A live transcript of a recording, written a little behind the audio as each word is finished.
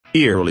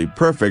Eerily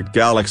perfect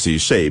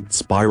galaxy-shaped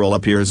spiral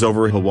appears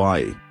over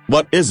Hawaii.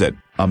 What is it?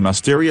 A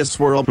mysterious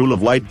whirlpool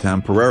of light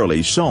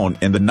temporarily shone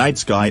in the night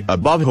sky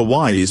above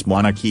Hawaii's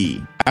Mauna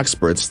Kea.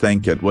 Experts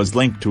think it was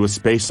linked to a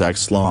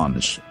SpaceX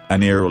launch.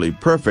 An eerily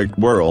perfect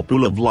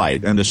whirlpool of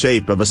light in the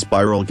shape of a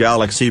spiral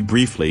galaxy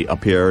briefly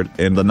appeared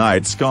in the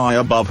night sky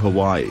above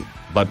Hawaii.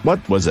 But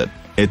what was it?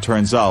 It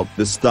turns out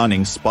the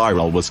stunning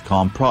spiral was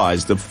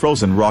comprised of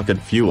frozen rocket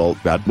fuel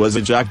that was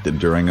ejected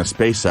during a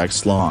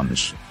SpaceX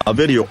launch. A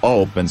video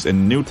opens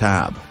in new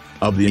tab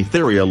of the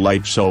ethereal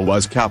light show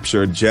was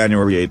captured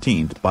January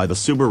 18 by the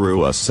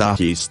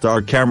Subaru-Asahi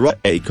Star Camera,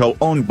 a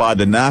co-owned by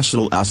the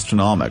National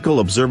Astronomical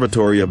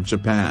Observatory of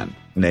Japan,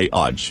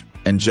 (NAOJ),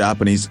 and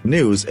Japanese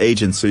news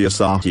agency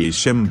Asahi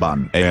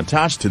Shimbun,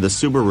 attached to the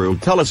Subaru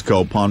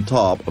telescope on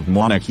top of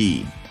Mauna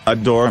Kea, a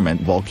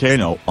dormant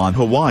volcano on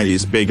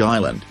Hawaii's Big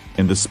Island.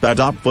 In the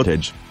sped-up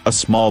footage, a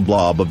small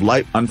blob of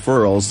light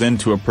unfurls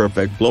into a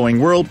perfect glowing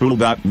whirlpool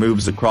that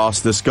moves across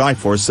the sky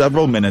for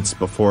several minutes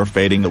before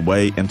fading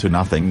away into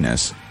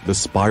nothingness. The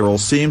spiral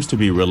seems to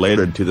be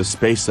related to the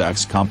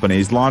SpaceX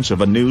company's launch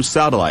of a new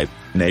satellite,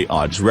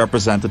 NAOJ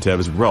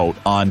representatives wrote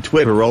on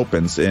Twitter.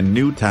 Opens in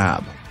new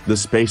tab. The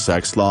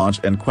SpaceX launch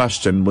in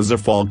question was a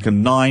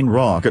Falcon 9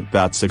 rocket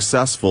that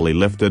successfully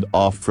lifted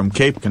off from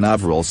Cape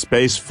Canaveral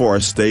Space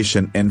Force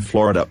Station in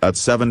Florida at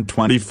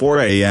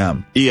 7:24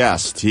 a.m.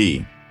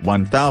 EST,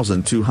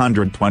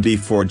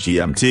 1224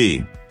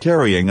 GMT,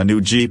 carrying a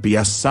new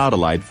GPS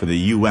satellite for the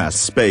U.S.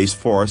 Space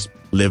Force,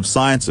 Live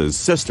Science's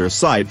sister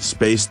site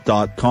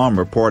Space.com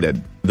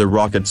reported. The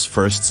rocket's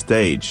first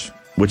stage,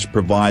 which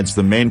provides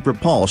the main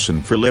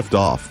propulsion for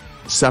liftoff,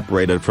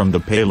 separated from the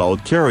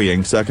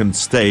payload-carrying second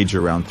stage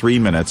around 3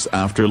 minutes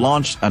after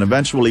launch and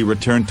eventually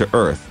returned to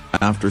Earth,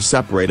 after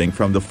separating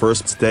from the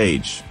first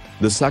stage.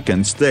 The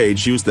second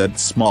stage used that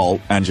small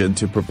engine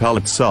to propel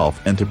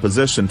itself into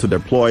position to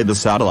deploy the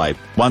satellite.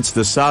 Once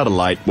the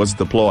satellite was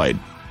deployed,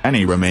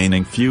 any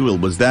remaining fuel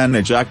was then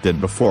ejected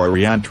before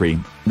reentry,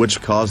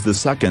 which caused the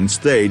second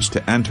stage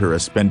to enter a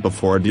spin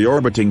before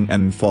deorbiting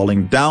and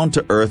falling down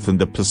to Earth in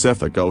the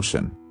Pacific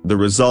Ocean. The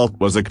result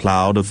was a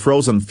cloud of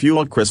frozen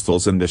fuel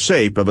crystals in the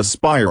shape of a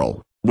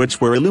spiral,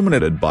 which were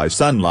illuminated by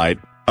sunlight,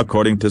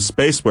 according to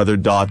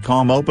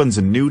spaceweather.com. Opens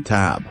a new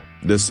tab.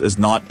 This is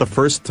not the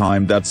first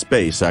time that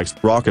SpaceX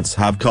rockets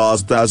have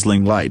caused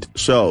dazzling light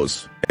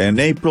shows. In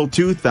April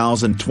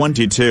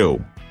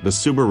 2022, the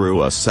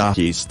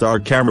Subaru-Asahi Star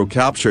Camera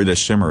captured a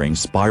shimmering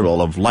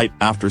spiral of light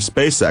after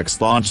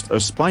SpaceX launched a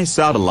spy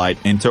satellite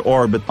into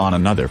orbit on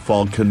another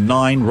Falcon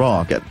 9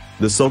 rocket.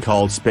 The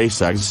so-called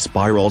SpaceX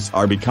spirals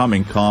are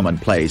becoming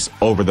commonplace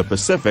over the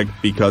Pacific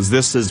because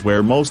this is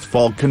where most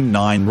Falcon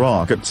 9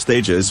 rocket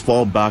stages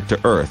fall back to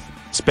Earth,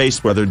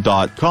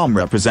 spaceweather.com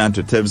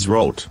representatives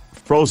wrote.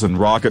 Frozen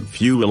rocket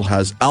fuel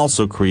has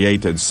also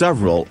created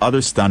several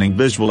other stunning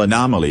visual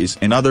anomalies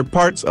in other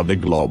parts of the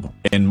globe.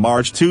 In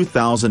March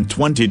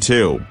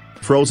 2022,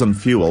 frozen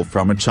fuel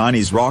from a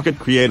Chinese rocket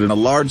created a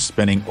large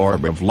spinning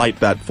orb of light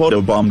that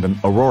photobombed an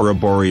aurora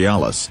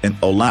borealis in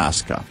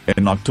Alaska.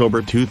 In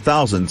October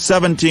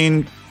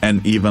 2017,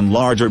 an even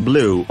larger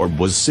blue orb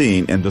was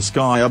seen in the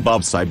sky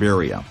above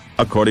Siberia,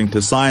 according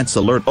to Science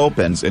Alert.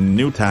 Opens in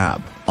new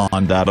tab.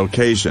 On that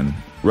occasion,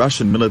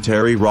 Russian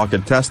military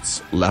rocket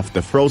tests left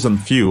the frozen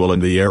fuel in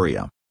the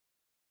area.